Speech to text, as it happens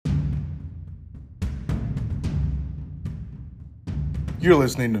You're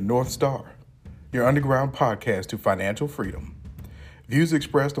listening to North Star, your underground podcast to financial freedom. Views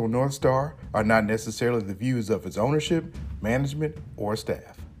expressed on North Star are not necessarily the views of its ownership, management, or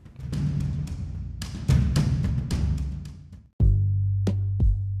staff.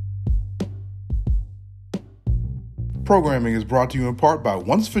 Programming is brought to you in part by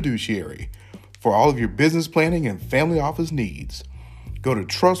Once Fiduciary for all of your business planning and family office needs. Go to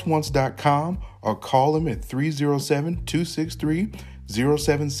trustonce.com or call them at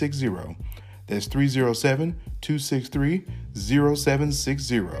 307-263-0760. That's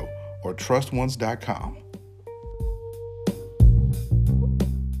 307-263-0760 or trustonce.com.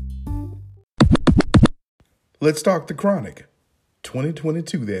 Let's talk the Chronic.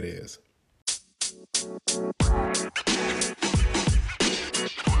 2022, that is.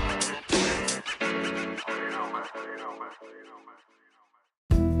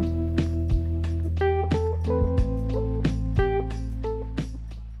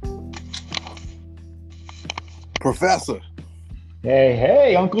 Professor.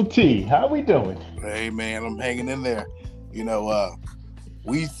 Hey, Uncle T, how we doing? Hey, man, I'm hanging in there. You know, what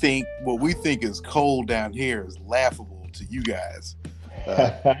we think is cold down here is laughable to you guys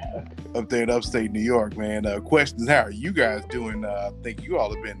up there in upstate New York, man. Questions, how are you guys doing? I think you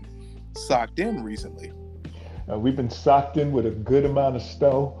all have been socked in recently. We've been socked in with a good amount of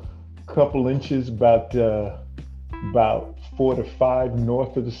snow, a couple inches, about 4 to 5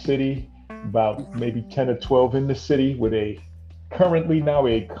 north of the city, about maybe 10 or 12 in the city, with currently now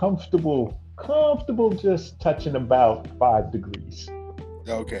a comfortable just touching about 5 degrees.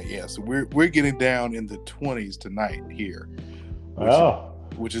 Okay, yeah, so we're getting down in the 20s tonight here,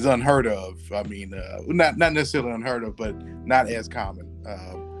 which is unheard of. I mean, not necessarily unheard of, but not as common.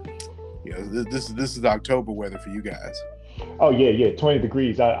 This is October weather for you guys. Oh yeah, 20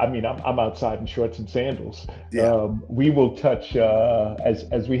 degrees. I mean, I'm outside in shorts and sandals. Yeah. We will touch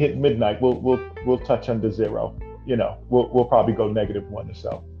as we hit midnight. We'll touch under zero. You know, we'll probably go -1 or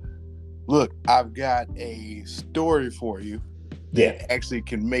so. Look, I've got a story for you that actually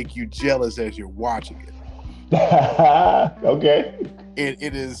can make you jealous as you're watching it. Okay.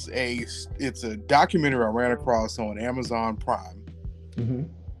 It's a documentary I ran across on Amazon Prime, mm-hmm.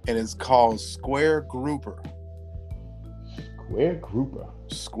 and it's called Square Grouper.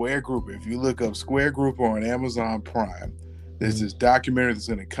 Square Grouper. If you look up Square Grouper on Amazon Prime, there's this documentary that's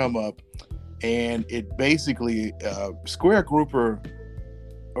going to come up, and it basically Square Grouper,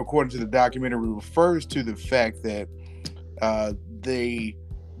 according to the documentary, refers to the fact that the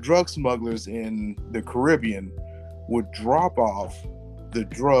drug smugglers in the Caribbean would drop off the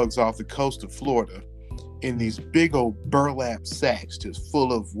drugs off the coast of Florida in these big old burlap sacks just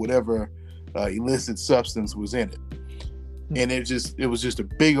full of whatever illicit substance was in it. And it was just a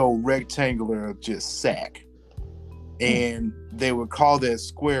big old rectangular just sack. And they would call that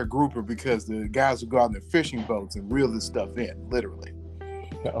Square Grouper because the guys would go out in their fishing boats and reel this stuff in, literally.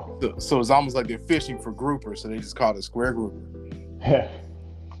 Oh. So it's almost like they're fishing for grouper, so they just called it Square Grouper.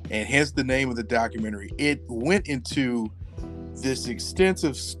 And hence the name of the documentary. It went into this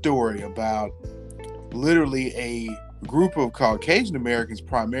extensive story about literally a group of Caucasian Americans,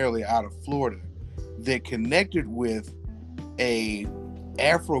 primarily out of Florida, that connected with a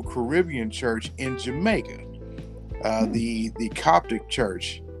Afro-Caribbean church in Jamaica, the Coptic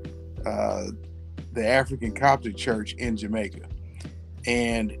church, the African Coptic church in Jamaica.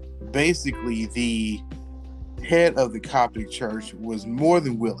 And basically the head of the Coptic church was more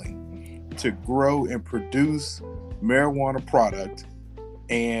than willing to grow and produce marijuana product,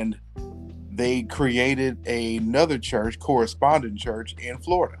 and they created another church, correspondent church in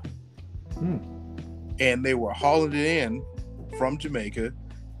Florida. And they were hauling it in from Jamaica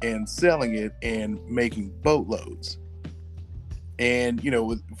and selling it and making boatloads. And,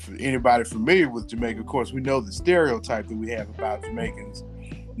 with anybody familiar with Jamaica, of course, we know the stereotype that we have about Jamaicans.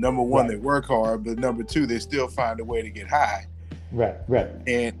 Number one, They work hard, but number two, they still find a way to get high. Right.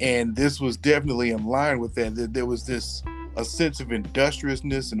 And this was definitely in line with that. There was a sense of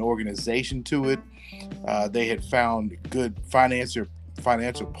industriousness and organization to it. They had found good financial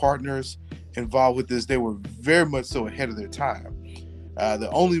partners involved with this. They were very much so ahead of their time. The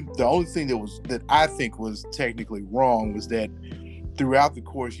only thing that I think was technically wrong was that throughout the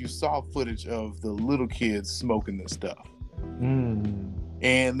course you saw footage of the little kids smoking this stuff.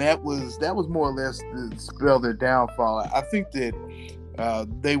 And that was more or less to spell their downfall. I think that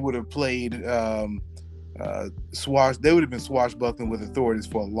they would have played they would have been swashbuckling with authorities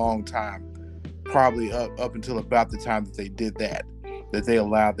for a long time, probably up until about the time that they did that they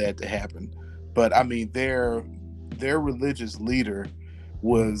allowed that to happen. But I mean, their religious leader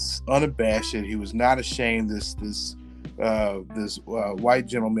was unabashed. He was not ashamed. This this white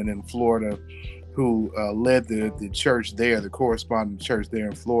gentleman in Florida who led the church there, the corresponding church there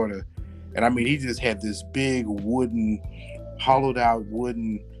in Florida. And I mean, he just had this big hollowed out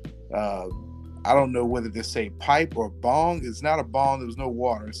wooden, I don't know whether to say pipe or bong. It's not a bong. There was no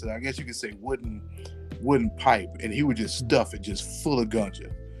water. So I guess you could say wooden pipe. And he would just stuff it just full of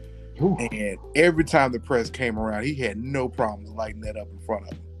ganja. Ooh. And every time the press came around, he had no problems lighting that up in front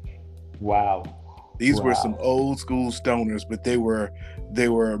of him. Wow. These were some old school stoners, but they were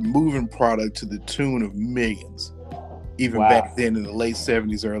moving product to the tune of millions, even back then in the late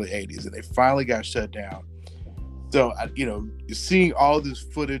 70s, early 80s. And they finally got shut down. So, seeing all this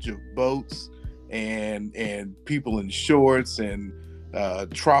footage of boats and people in shorts and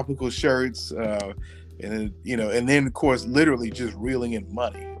tropical shirts, and then of course, literally just reeling in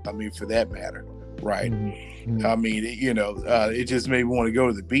money. I mean, for that matter, right? Mm-hmm. I mean, it just made me want to go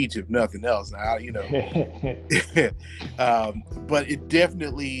to the beach, if nothing else. Now, but it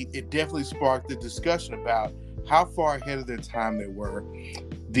definitely sparked the discussion about how far ahead of their time they were,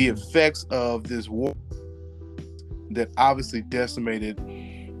 the effects of this war that obviously decimated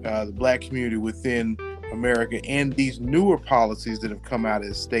the Black community within America, and these newer policies that have come out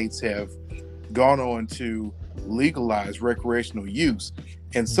as states have gone on to legalize recreational use.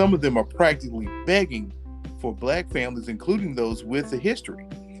 And some of them are practically begging for Black families, including those with a history,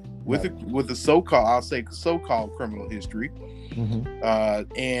 with a so-called criminal history,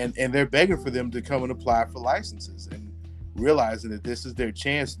 and they're begging for them to come and apply for licenses, and realizing that this is their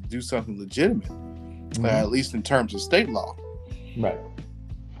chance to do something legitimate, at least in terms of state law. Right.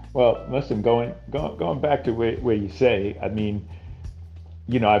 Well, listen, going back to where you say, I mean,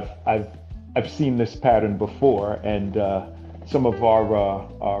 I've seen this pattern before, and some of our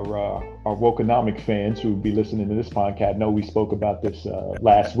wokenomic fans who would be listening to this podcast know we spoke about this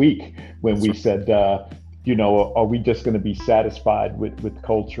last week when we said, are we just going to be satisfied with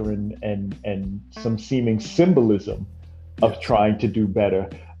culture and some seeming symbolism of trying to do better?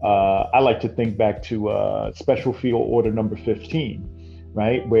 I like to think back to Special Field Order Number 15,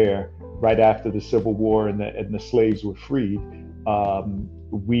 right, where right after the Civil War and the slaves were freed,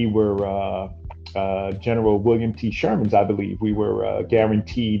 we were General William T. Sherman's, I believe, we were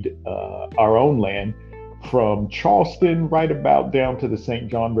guaranteed our own land from Charleston right about down to the St.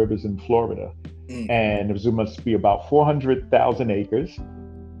 John Rivers in Florida. And it must be about 400,000 acres.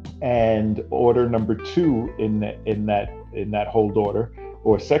 And order number 2 in that hold order,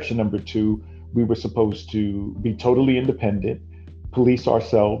 or section number 2, we were supposed to be totally independent, police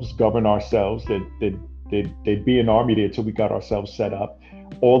ourselves, govern ourselves. There'd be an army there till we got ourselves set up.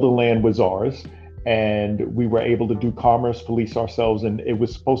 All the land was ours, and we were able to do commerce, police ourselves, and it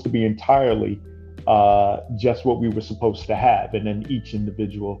was supposed to be entirely just what we were supposed to have. And then each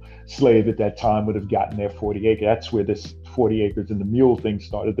individual slave at that time would have gotten their 40 acres. That's where this 40 acres and the mule thing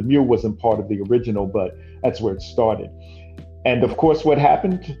started. The mule wasn't part of the original, but that's where it started. And of course, what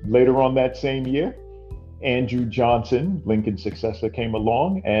happened later on that same year, Andrew Johnson, Lincoln's successor, came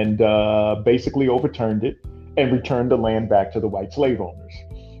along and basically overturned it and returned the land back to the white slave owners,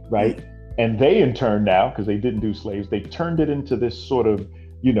 right? And they in turn now, because they didn't do slaves, they turned it into this sort of,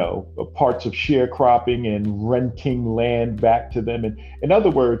 parts of sharecropping and renting land back to them. And in other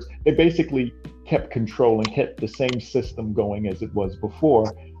words, they basically kept controlling, kept the same system going as it was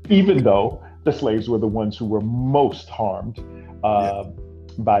before, even though the slaves were the ones who were most harmed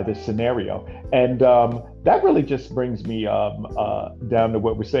by this scenario. And that really just brings me down to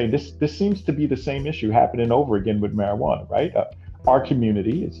what we're saying. This seems to be the same issue happening over again with marijuana, right? Our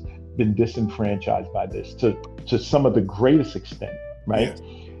community has been disenfranchised by this to some of the greatest extent, right?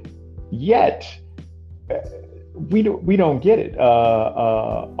 Yet we don't get it.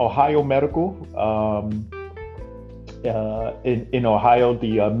 Ohio Medical, in Ohio,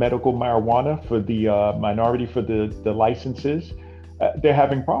 the medical marijuana for the minority for the licenses, they're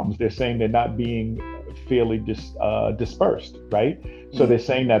having problems. They're saying they're not being fairly dispersed, right? So they're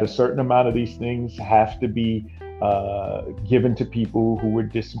saying that a certain amount of these things have to be given to people who were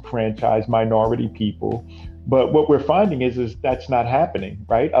disenfranchised, minority people. But what we're finding is that's not happening,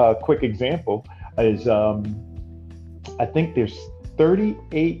 right? A quick example is I think there's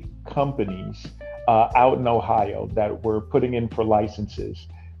 38 companies out in Ohio that were putting in for licenses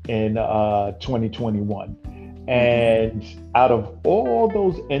in 2021. And out of all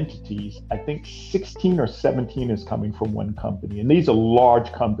those entities, I think 16 or 17 is coming from one company. And these are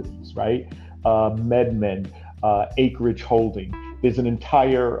large companies, right? MedMen, Acreage Holding. There's an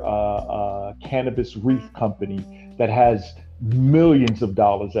entire cannabis wreath company that has millions of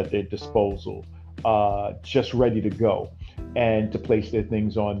dollars at their disposal, just ready to go. and to place their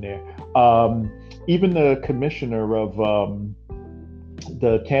things on there. Even the commissioner of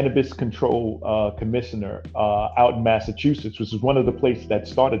the Cannabis Control Commissioner out in Massachusetts, which is one of the places that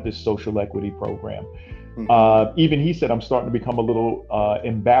started this social equity program. Even he said, I'm starting to become a little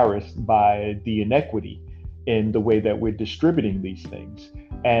embarrassed by the inequity in the way that we're distributing these things.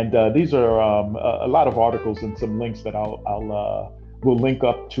 And these are a lot of articles and some links that we'll link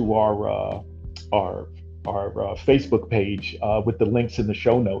up to our Facebook page with the links in the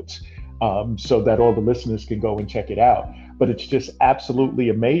show notes, so that all the listeners can go and check it out. But it's just absolutely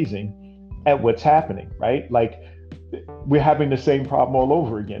amazing at what's happening, right? Like, we're having the same problem all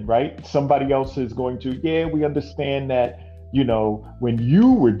over again, right? Somebody else is going to, yeah, we understand that, when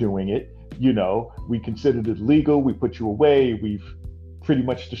you were doing it, we considered it legal, we put you away, we've pretty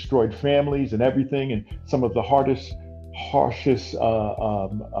much destroyed families and everything, and some of the harshest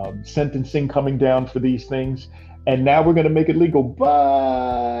sentencing coming down for these things. And now we're going to make it legal,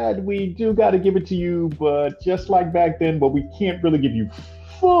 but we do got to give it to you, but just like back then, but we can't really give you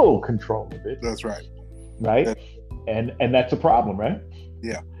full control of it. That's right. Right? And that's a problem, right?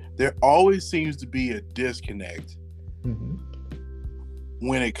 Yeah. There always seems to be a disconnect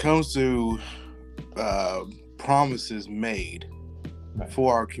when it comes to promises made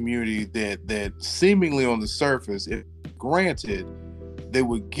for our community that seemingly on the surface, if granted, they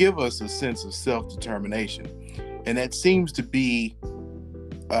would give us a sense of self-determination. And that seems to be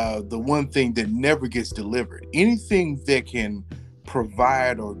the one thing that never gets delivered. Anything that can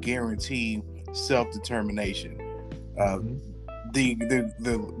provide or guarantee self-determination,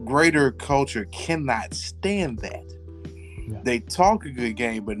 the greater culture cannot stand that. Yeah. They talk a good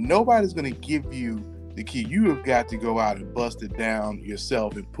game, but nobody's going to give you the key. You have got to go out and bust it down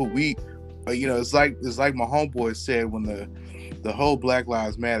yourself and put. It's like my homeboy said when the whole Black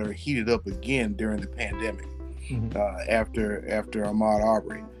Lives Matter heated up again during the pandemic. After Ahmaud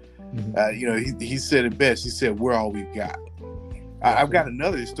Arbery, he said it best. He said, "We're all we've got." I've got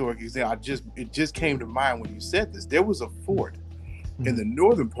another historic example. It just came to mind when you said this. There was a fort in the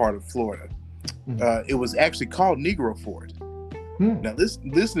northern part of Florida. It was actually called Negro Fort. Now,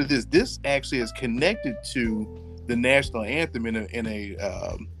 listen to this. This actually is connected to the national anthem in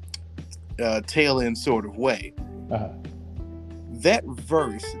a tail end sort of way. That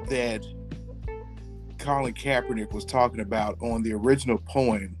verse that Colin Kaepernick was talking about on the original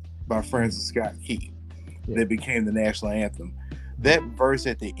poem by Francis Scott Key that became the national anthem. That verse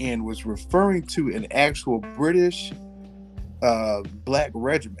at the end was referring to an actual British black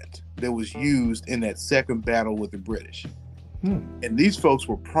regiment that was used in that second battle with the British. And these folks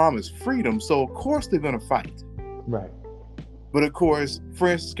were promised freedom, so of course they're going to fight. Right. But of course,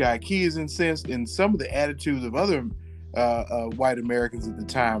 Francis Scott Key is incensed, and some of the attitudes of other white Americans at the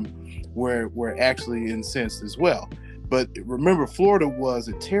time were actually incensed as well. But remember, Florida was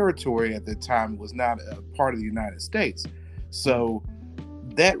a territory at the time, was not a part of the United States. So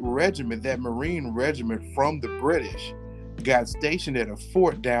that regiment, that Marine regiment from the British, got stationed at a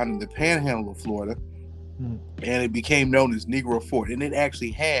fort down in the panhandle of Florida, and it became known as Negro Fort. And it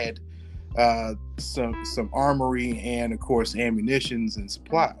actually had some armory and, of course, ammunitions and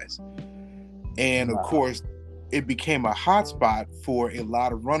supplies. And, of course, it became a hotspot for a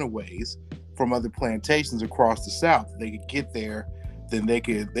lot of runaways from other plantations across the South. They could get there, then they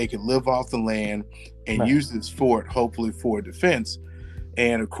could live off the land and use this fort, hopefully, for defense.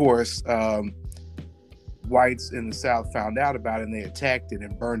 And, of course, whites in the South found out about it, and they attacked it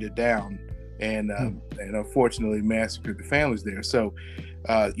and burned it down, and unfortunately massacred the families there. So,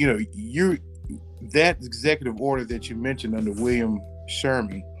 that executive order that you mentioned under William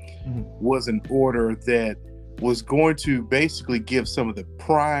Sherman was an order that was going to basically give some of the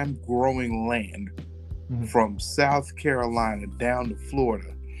prime growing land from South Carolina down to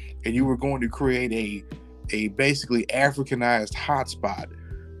Florida, and you were going to create a basically Africanized hotspot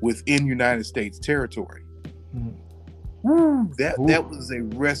within United States territory. That was a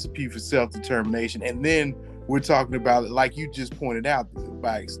recipe for self-determination. And then we're talking about it, like you just pointed out,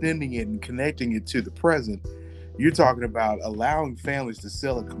 by extending it and connecting it to the present. You're talking about allowing families to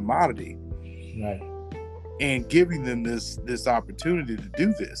sell a commodity, right, and giving them this opportunity to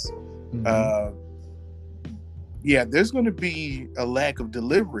do this. There's going to be a lack of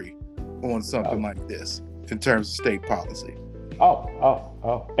delivery on something like this in terms of state policy.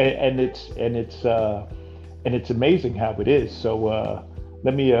 And it's amazing how it is. So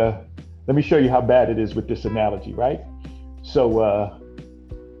let me show you how bad it is with this analogy, right? So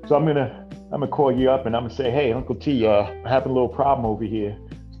I'm gonna call you up and I'm gonna say, hey, Uncle T, I'm having a little problem over here.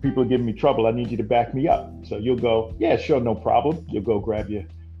 People are giving me trouble. I need you to back me up. So you'll go, yeah, sure, no problem. You'll go grab your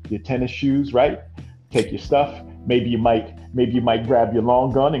tennis shoes, right? Take your stuff, maybe you might grab your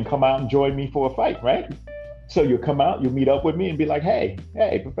long gun and come out and join me for a fight, right? So you'll come out, you'll meet up with me and be like, hey,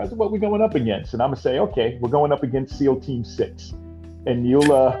 Professor, what we going up against? And I'm gonna say, okay, we're going up against SEAL Team 6. And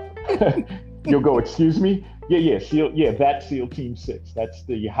you'll you'll go, excuse me? That's SEAL Team 6. That's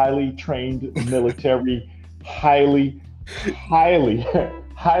the highly trained military, highly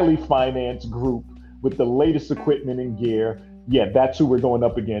financed group with the latest equipment and gear. Yeah, that's who we're going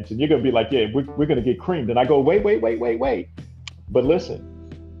up against. And you're gonna be like, yeah, we're gonna get creamed. And I go, wait. But listen,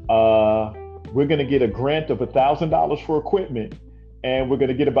 we're going to get a grant of $1,000 for equipment, and we're going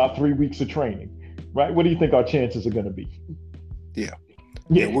to get about 3 weeks of training, right? What do you think our chances are going to be? We're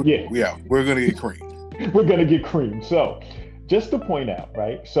going to get creamed. We're going to get creamed. So just to point out,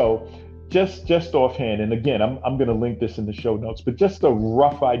 right? So just offhand, and again, I'm going to link this in the show notes, but just a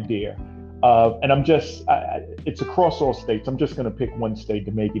rough idea. And it's across all states. I'm just going to pick one state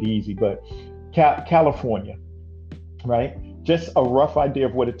to make it easy, but California, right? Just a rough idea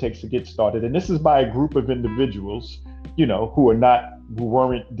of what it takes to get started. And this is by a group of individuals, who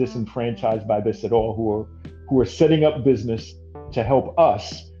weren't disenfranchised by this at all, who are setting up business to help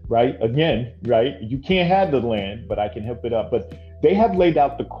us, right? Again, right? You can't have the land, but I can help it up. But they have laid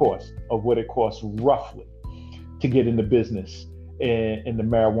out the cost of what it costs roughly to get into business in the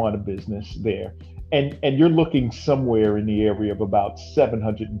marijuana business there. And you're looking somewhere in the area of about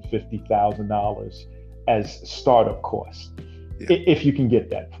 $750,000 as startup costs. If you can get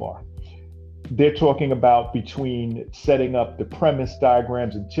that far. They're talking about between setting up the premise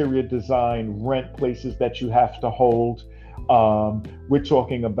diagrams, interior design, rent places that you have to hold. We're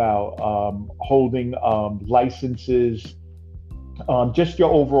talking about holding licenses. Just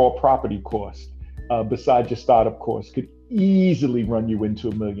your overall property cost, besides your startup cost, could easily run you into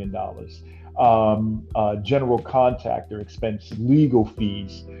 $1 million. General contractor expense, legal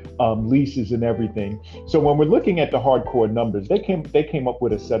fees, leases and everything. So when we're looking at the hardcore numbers, they came up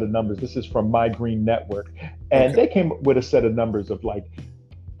with a set of numbers. This is from My Green Network, and they came up with a set of numbers of like,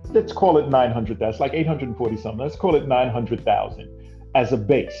 let's call it 900. That's like 840 something. Let's call it 900,000 as a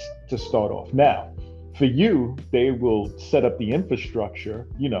base to start off. Now, for you, they will set up the infrastructure,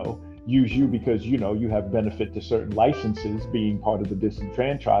 use you because you have benefit to certain licenses being part of the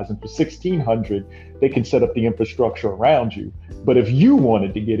disenfranchised, and for $1,600 they can set up the infrastructure around you. But if you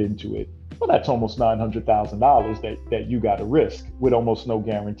wanted to get into it, well, that's almost $900,000 that you got to risk with almost no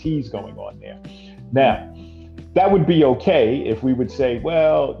guarantees going on there. Now, that would be okay if we would say,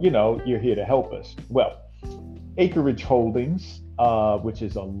 well, you're here to help us. Well, Acreage Holdings, which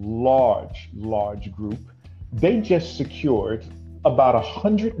is a large group, they just secured about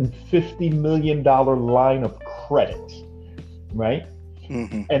 $150 million line of credit, right?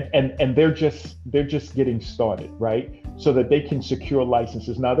 Mm-hmm. And they're just getting started, right? So that they can secure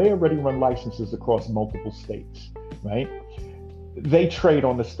licenses. Now they already run licenses across multiple states, right? They trade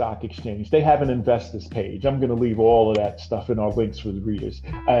on the stock exchange. They have an investors page. I'm going to leave all of that stuff in our links for the readers.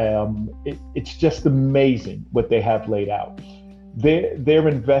 It's just amazing what they have laid out. Their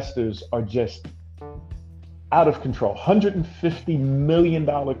investors are just out of control. $150 million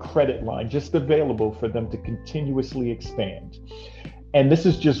credit line just available for them to continuously expand. And this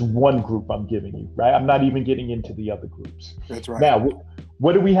is just one group I'm giving you, right? I'm not even getting into the other groups. That's right. Now,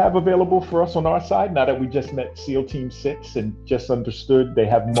 what do we have available for us on our side now that we just met SEAL Team 6 and just understood they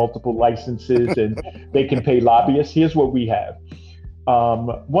have multiple licenses and they can pay lobbyists? Here's what we have.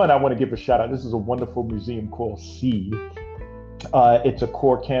 One, I want to give a shout out. This is a wonderful museum called Seed. It's a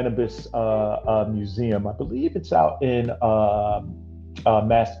core cannabis museum. I believe it's out in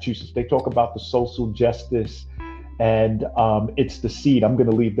Massachusetts. They talk about the social justice, and it's the Seed. I'm going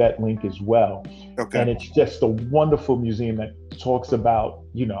to leave that link as well. Okay. And it's just a wonderful museum that talks about,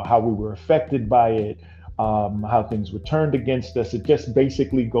 how we were affected by it, how things were turned against us. It just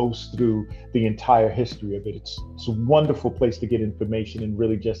basically goes through the entire history of it. It's a wonderful place to get information and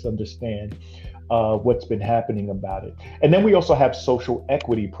really just understand what's been happening about it. And then we also have social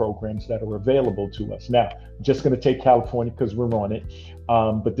equity programs that are available to us. Now, just going to take California because we're on it,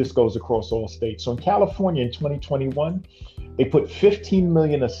 but this goes across all states. So in California in 2021, they put $15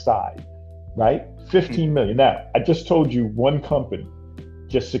 million aside, right? $15 million. Now, I just told you one company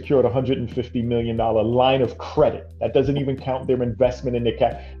just secured $150 million line of credit. That doesn't even count their investment in their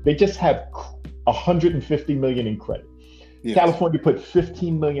cash. They just have $150 million in credit. Yes. California put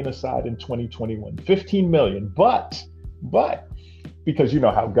 $15 million aside in 2021. $15 million, but because you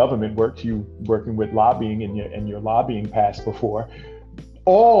know how government works, you working with lobbying and your lobbying passed before,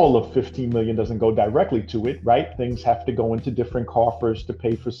 all of $15 million doesn't go directly to it, right? Things have to go into different coffers to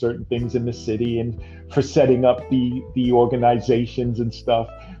pay for certain things in the city and for setting up the organizations and stuff.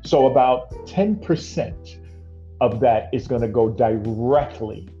 So about 10% of that is going to go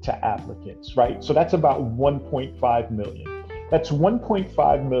directly to applicants, right? So that's about 1.5 million. That's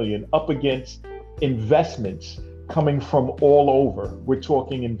 1.5 million up against investments coming from all over. We're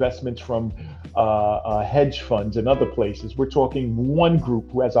talking investments from hedge funds and other places. We're talking one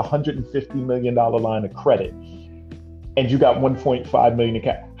group who has $150 million line of credit, and you got 1.5 million in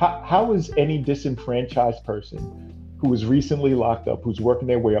cash. How is any disenfranchised person who is recently locked up, who's working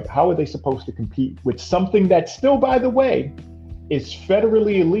their way up, how are they supposed to compete with something that still, by the way, is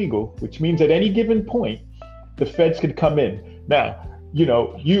federally illegal, which means at any given point, the feds could come in. Now,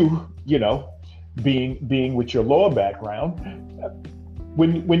 being with your law background,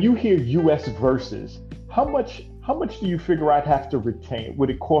 when you hear U.S. versus, how much do you figure I'd have to retain? Would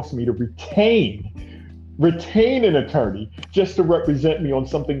it cost me to retain an attorney just to represent me on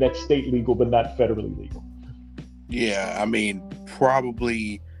something that's state legal but not federally legal? Yeah, I mean,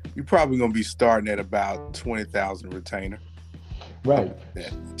 you're probably going to be starting at about 20,000 retainer. Right.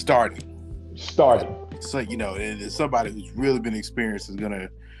 Starting. So, and somebody who's really been experienced is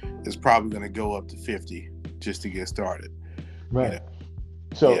probably going to go up to 50 just to get started. Right.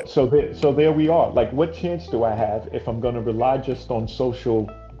 So there we are. Like, what chance do I have if I'm going to rely just on social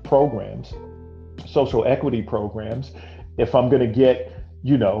equity programs, if I'm going to get,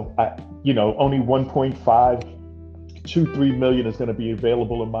 only 1.523 million is going to be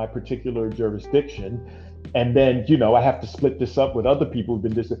available in my particular jurisdiction. And then, I have to split this up with other people who've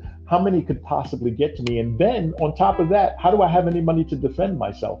been this. How many could possibly get to me? And then on top of that, how do I have any money to defend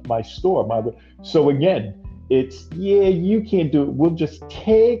myself, my store, so again, it's, you can't do it. We'll just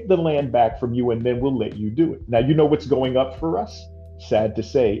take the land back from you and then we'll let you do it. Now, what's going up for us? Sad to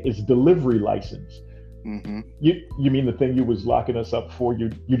say, is delivery license. Mm-hmm. You mean the thing you was locking us up for?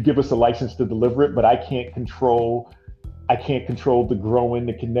 You'd give us a license to deliver it, but I can't control the growing,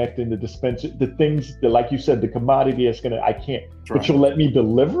 the connecting, the dispensing, the things that, like you said, the commodity I can't. Right. But you'll let me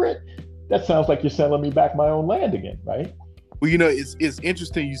deliver it? That sounds like you're selling me back my own land again, right? Well, it's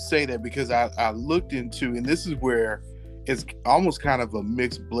interesting you say that, because I looked into, and this is where it's almost kind of a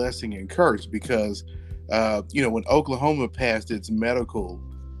mixed blessing and curse, because when Oklahoma passed its medical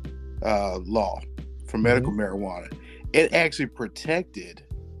law for medical marijuana, it actually protected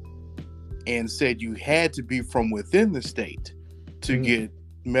and said you had to be from within the state to get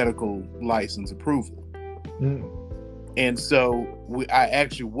medical license approval. And so I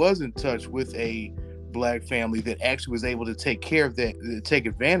actually was in touch with a Black family that actually was able to take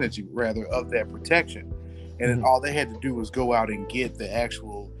advantage of that protection. And then all they had to do was go out and get the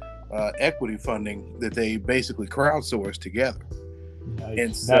actual equity funding that they basically crowdsourced together. Nice.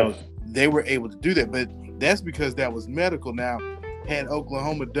 And so they were able to do that, but that's because that was medical. Now, had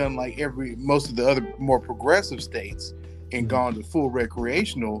Oklahoma done like most of the other more progressive states and gone to full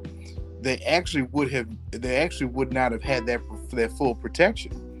recreational, they actually would not have had that full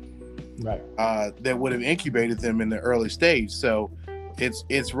protection. Right. That would have incubated them in the early stage. So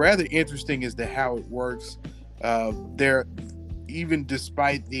it's rather interesting as to how it works. There, even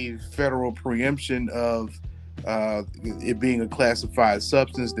despite the federal preemption of it being a classified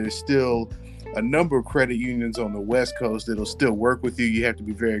substance, there's still a number of credit unions on the West Coast that'll still work with you. You have to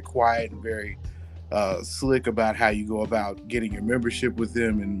be very quiet and very slick about how you go about getting your membership with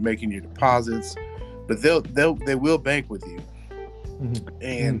them and making your deposits, but they will bank with you.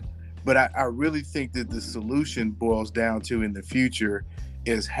 But I really think that the solution boils down to, in the future,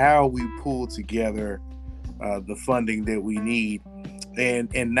 is how we pull together the funding that we need,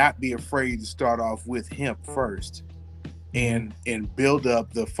 and not be afraid to start off with hemp first, and build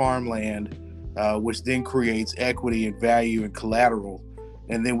up the farmland, which then creates equity and value and collateral,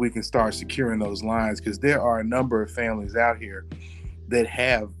 and then we can start securing those lines, because there are a number of families out here that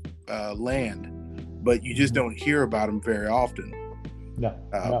have land, but you just don't hear about them very often. No.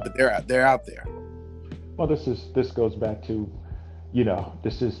 But they're out there. Well, this goes back to,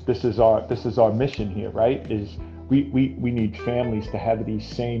 this is our mission here, right? Is we need families to have these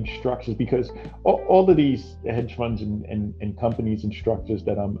same structures, because all of these hedge funds and companies and structures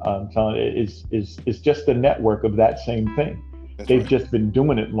that I'm telling is just a network of that same thing. They've just been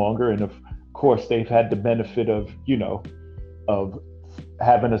doing it longer, and of course they've had the benefit of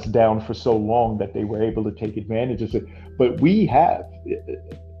having us down for so long that they were able to take advantage of it. But we have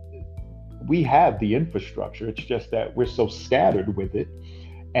the infrastructure. It's just that we're so scattered with it,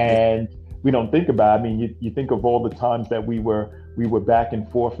 and we don't think about it. I mean, you think of all the times that we were back and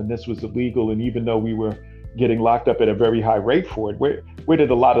forth, and this was illegal, and even though we were getting locked up at a very high rate for it, where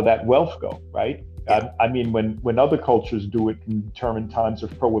did a lot of that wealth go, right? I mean, when other cultures do it during times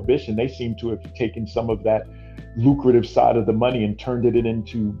of prohibition, they seem to have taken some of that lucrative side of the money and turned it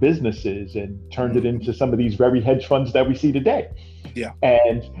into businesses and turned it into some of these very hedge funds that we see today. Yeah.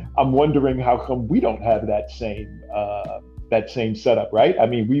 And I'm wondering how come we don't have that same setup, right? I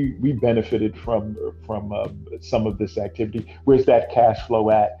mean, we benefited from some of this activity. Where's that cash flow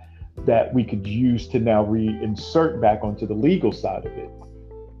at that we could use to now reinsert back onto the legal side of it?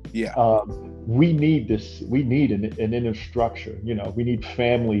 Yeah. We need this. We need an inner structure. We need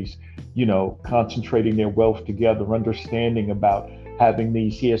families, concentrating their wealth together, understanding about having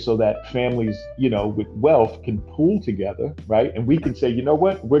these here so that families, with wealth can pool together, right? And we can say, you know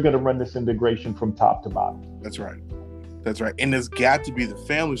what, we're going to run this integration from top to bottom. That's right. And there's got to be the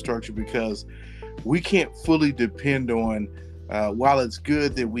family structure, because we can't fully depend on, while it's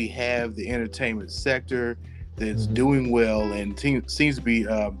good that we have the entertainment sector that's doing well and seems to be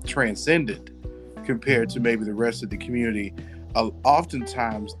transcendent compared to maybe the rest of the community.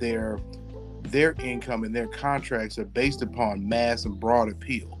 Oftentimes their income and their contracts are based upon mass and broad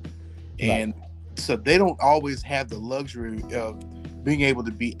appeal. And so they don't always have the luxury of being able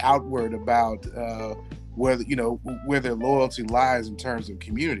to be outward about where their loyalty lies in terms of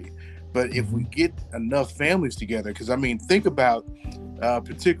community. But if we get enough families together, because I mean, think about a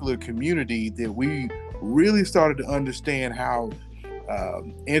particular community that we really started to understand how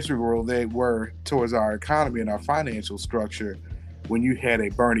integral they were towards our economy and our financial structure when you had a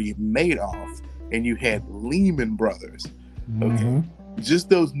Bernie Madoff and you had Lehman Brothers. Okay, just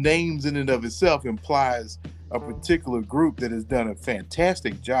those names in and of itself implies a particular group that has done a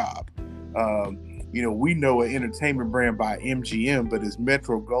fantastic job. We know an entertainment brand by MGM, but it's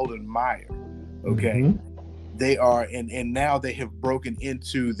Metro-Goldwyn-Mayer. Okay. They are, and now they have broken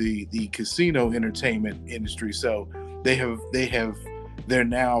into the casino entertainment industry. So they're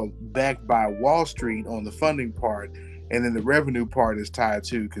now backed by Wall Street on the funding part, and then the revenue part is tied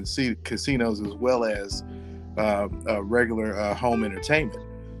to casinos as well as regular home entertainment.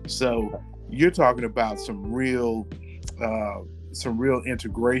 So you're talking about some real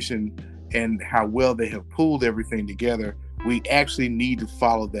integration and how well they have pulled everything together. We actually need to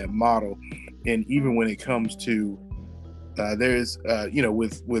follow that model. And even when it comes to with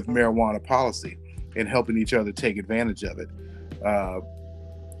marijuana policy and helping each other take advantage of it.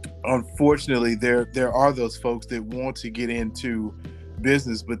 Unfortunately, there are those folks that want to get into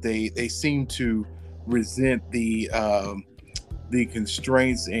business, but they seem to resent the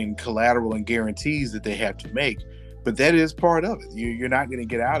constraints and collateral and guarantees that they have to make. But that is part of it. You're not going to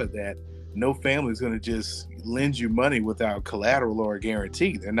get out of that. No family is going to just lend you money without collateral or a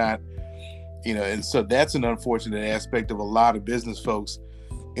guarantee. They're not, and so that's an unfortunate aspect of a lot of business folks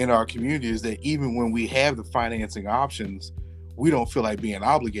in our community, is that even when we have the financing options, we don't feel like being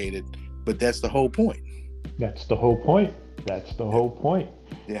obligated, but that's the whole point. That's the whole point.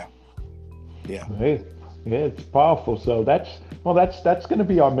 Yeah. Yeah, it's powerful. So that's going to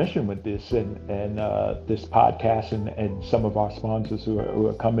be our mission with this and this podcast and some of our sponsors who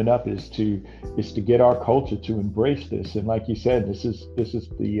are coming up is to get our culture to embrace this. And like you said, this is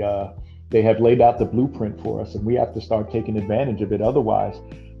the they have laid out the blueprint for us, and we have to start taking advantage of it. Otherwise,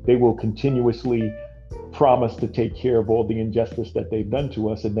 they will continuously promise to take care of all the injustice that they've done to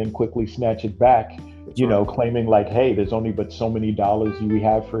us and then quickly snatch it back. That's right. Claiming like, hey, there's only but so many dollars we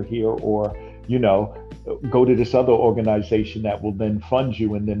have for here, or go to this other organization that will then fund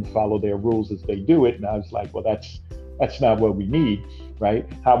you and then follow their rules as they do it. And I was like, well, that's not what we need, right?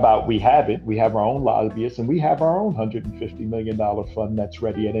 How about we have it? We have our own lobbyists, and we have our own $150 million fund that's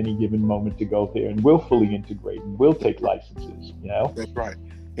ready at any given moment to go there, and we'll fully integrate and we'll take licenses. That's right.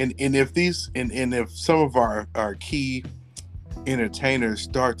 And if some of our key entertainers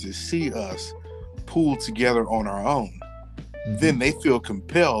start to see us pool together on our own, then they feel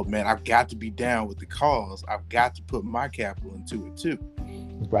compelled, man, I've got to be down with the cause. I've got to put my capital into it too.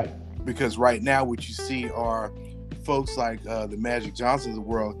 Right. Because right now what you see are folks like the Magic Johnsons of the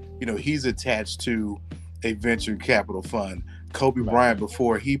world. He's attached to a venture capital fund. Kobe Bryant,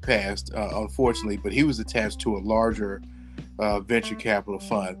 before he passed, unfortunately, but he was attached to a larger venture capital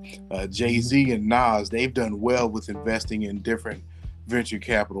fund. Jay-Z and Nas, they've done well with investing in different venture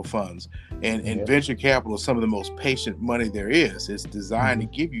capital funds, and venture capital is some of the most patient money there is. It's designed to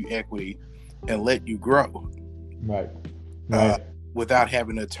give you equity and let you grow, right. Without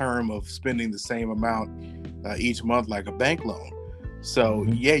having a term of spending the same amount each month like a bank loan. So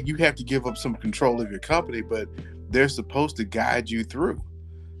you have to give up some control of your company, but they're supposed to guide you through.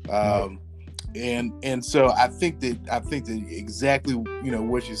 And so I think that exactly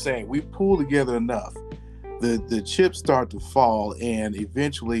what you're saying. We pull together enough, the chips start to fall, and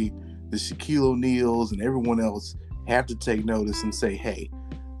eventually the Shaquille O'Neals and everyone else have to take notice and say, hey,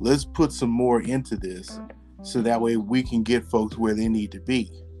 let's put some more into this so that way we can get folks where they need to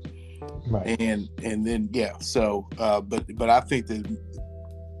be. Right. And then so but I think that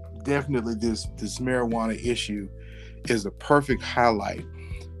definitely this marijuana issue is a perfect highlight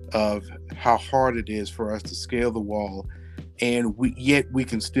of how hard it is for us to scale the wall, and yet we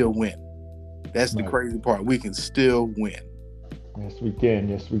can still win. That's the crazy part. We can still win. Yes, we can.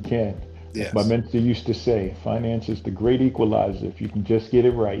 Yes, we can. Yes. My mentor used to say, finance is the great equalizer if you can just get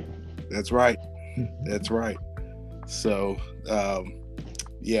it right. That's right. That's right. So, I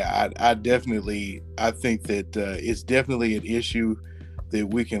think that it's definitely an issue that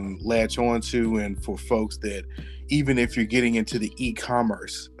we can latch on to, and for folks that, even if you're getting into the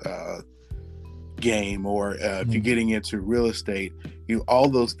e-commerce game, or if you're getting into real estate, all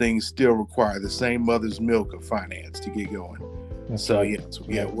those things still require the same mother's milk of finance to get going. That's so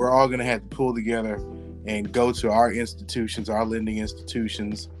right. We're all going to have to pull together and go to our institutions, our lending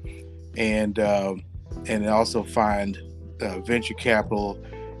institutions, and also find venture capital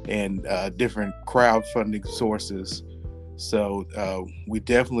and different crowdfunding sources. So we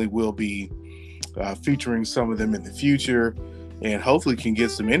definitely will be featuring some of them in the future, and hopefully can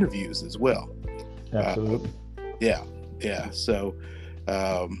get some interviews as well. Absolutely. So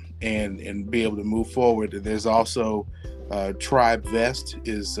and be able to move forward. There's also TribeVest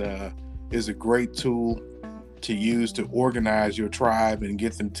is a great tool to use to organize your tribe and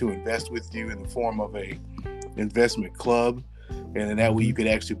get them to invest with you in the form of a investment club. And in that way, you could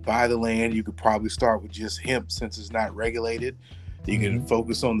actually buy the land. You could probably start with just hemp, since it's not regulated. You can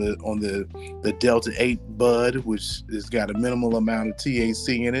focus on the Delta 8 bud, which has got a minimal amount of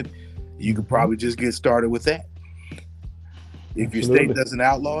THC in it. You could probably just get started with that. If your state doesn't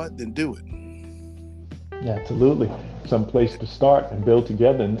outlaw it, then do it. Yeah, absolutely. Some place to start and build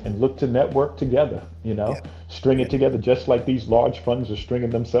together, and look to network together, string it together, just like these large funds are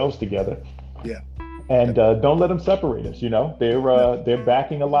stringing themselves together. Yeah. And don't let them separate us. They're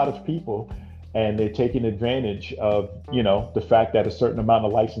backing a lot of people, and they're taking advantage of the fact that a certain amount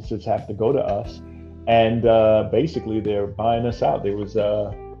of licenses have to go to us, and basically they're buying us out. There was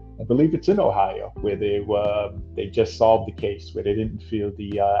I believe it's in Ohio, where they just solved the case where they didn't feel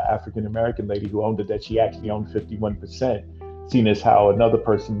the African American lady who owned it, that she actually owned 51%, seeing as how another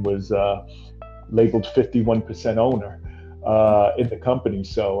person was labeled 51% owner in the company.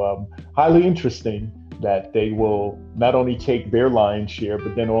 So highly interesting that they will not only take their lion's share,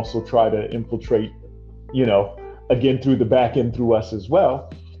 but then also try to infiltrate, again, through the back end through us as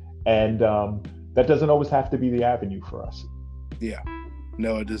well. And that doesn't always have to be the avenue for us. Yeah,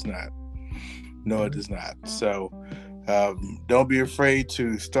 no, it does not. No, it does not. So don't be afraid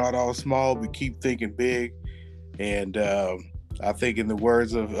to start off small, but keep thinking big. And I think, in the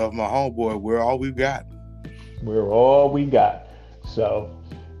words of my homeboy, we're all we've got. We're all we got. So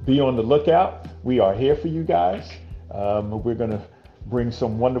be on the lookout. We are here for you guys. We're going to bring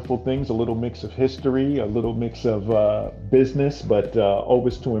some wonderful things, a little mix of history, a little mix of business, but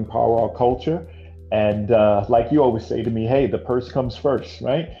always to empower our culture. And like you always say to me, hey, the purse comes first,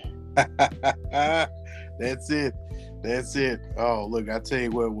 right? That's it. That's it. Oh, look, I tell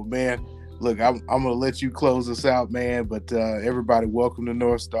you what, well, man, look, I'm going to let you close us out, man. But everybody, welcome to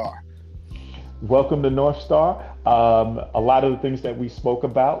North Star. Welcome to North Star. A lot of the things that we spoke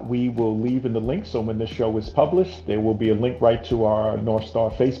about, we will leave in the link. So when this show is published, there will be a link right to our North Star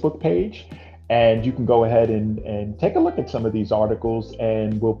Facebook page. And you can go ahead and take a look at some of these articles,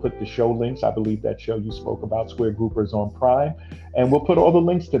 and we'll put the show links. I believe that show you spoke about, Square Groupers on Prime. And we'll put all the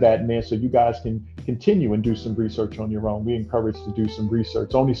links to that in there so you guys can continue and do some research on your own. We encourage to do some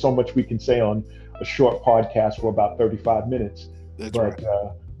research. Only so much we can say on a short podcast for about 35 minutes. That's right.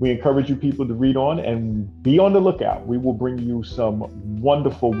 We encourage you people to read on and be on the lookout. We will bring you some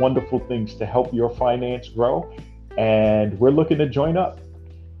wonderful, wonderful things to help your finance grow. And we're looking to join up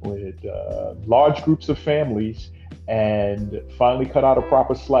with large groups of families and finally cut out a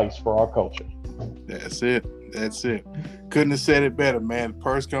proper slice for our culture. That's it. That's it. Couldn't have said it better, man. The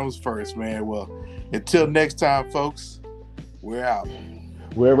purse comes first, man. Well, until next time, folks, we're out.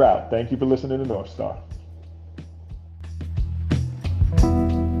 We're out. Thank you for listening to North Star.